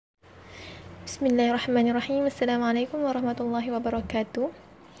Bismillahirrahmanirrahim. Assalamualaikum warahmatullahi wabarakatuh.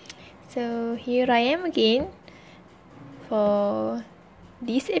 So here I am again. For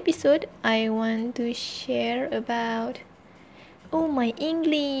this episode, I want to share about my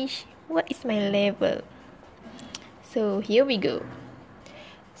English. What is my level? So here we go.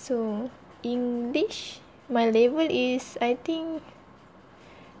 So English, my level is I think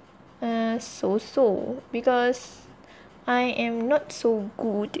so because I am not so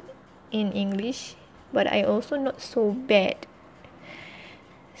good in English, but I also not so bad.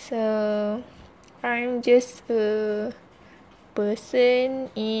 So I'm just a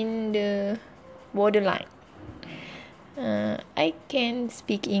person in the borderline. I can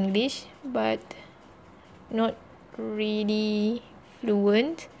speak English, but not really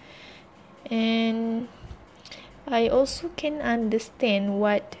fluent, and I also can understand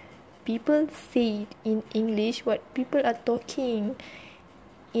what people say in English, what people are talking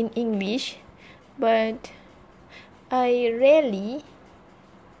in English, but I rarely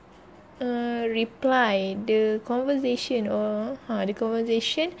reply the conversation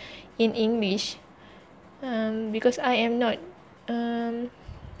in English, because I am not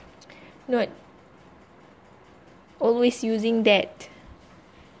always using that,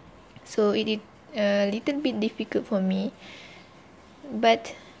 so it is a little bit difficult for me.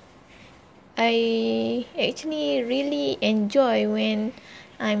 But I actually really enjoy when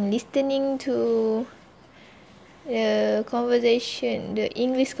I'm listening to the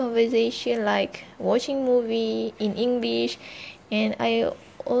English conversation, like watching movie in English, and I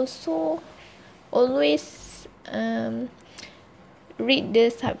also always read the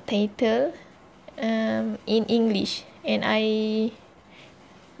subtitle in English, and I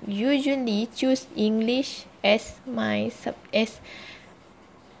usually choose English as my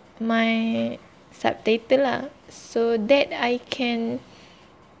subtitle lah, so that I can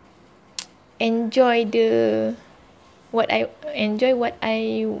enjoy what I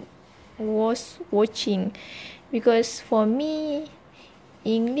was watching, because for me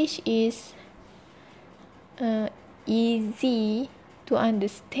English is easy to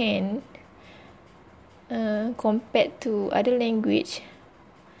understand compared to other language,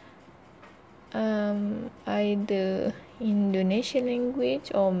 either Indonesian language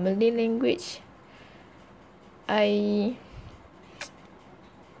or Malay language. I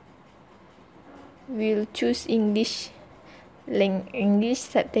will choose English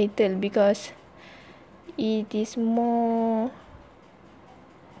subtitle because it is more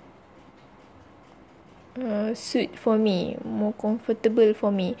suit for me, more comfortable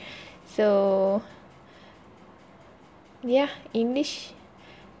for me. So yeah, English,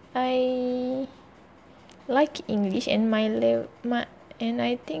 I like English, and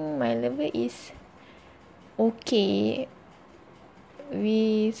I think my level is okay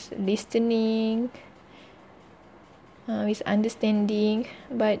with listening, with understanding,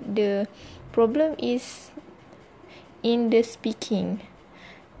 but the problem is in the speaking.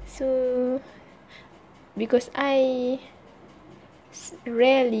 So because I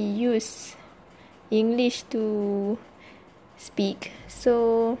rarely use English to speak,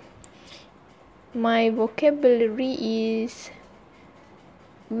 so my vocabulary is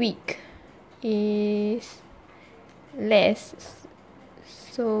weak, is less.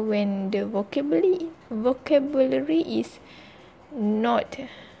 So when the vocabulary is not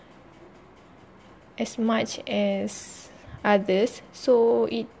as much as others, so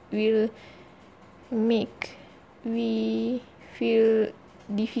it will make we feel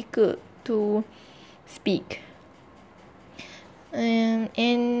difficult to speak.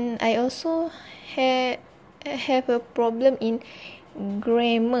 And I also have a problem in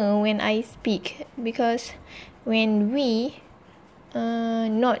grammar when I speak, because when we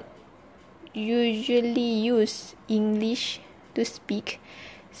not usually use English to speak,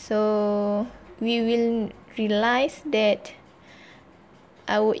 so we will realize that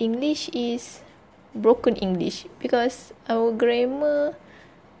our English is broken English, because our grammar,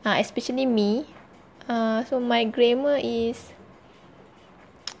 especially me, so my grammar is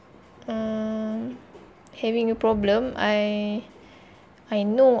having a problem. I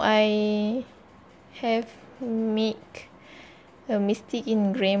know I have make a mistake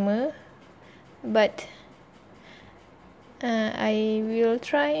in grammar, but I will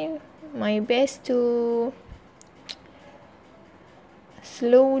try my best to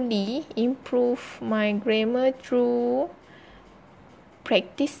slowly improve my grammar through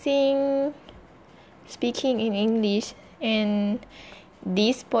practicing speaking in English. And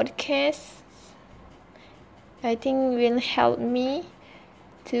this podcast, I think, will help me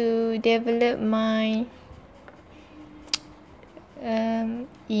to develop my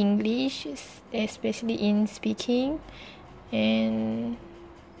English, especially in speaking. And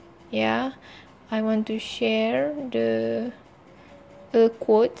yeah, I want to share the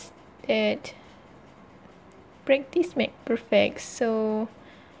quotes that practice make perfect. So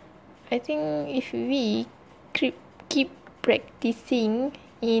I think if we keep practicing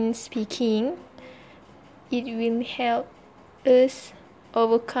in speaking, it will help us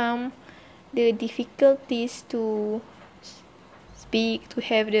overcome the difficulties to speak, to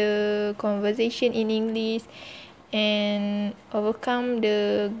have the conversation in English, and overcome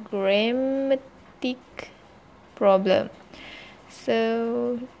the grammatic problem.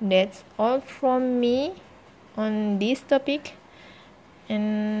 So that's all from me on this topic,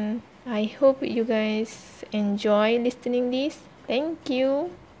 and I hope you guys enjoy listening this. Thank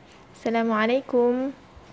you. Assalamualaikum.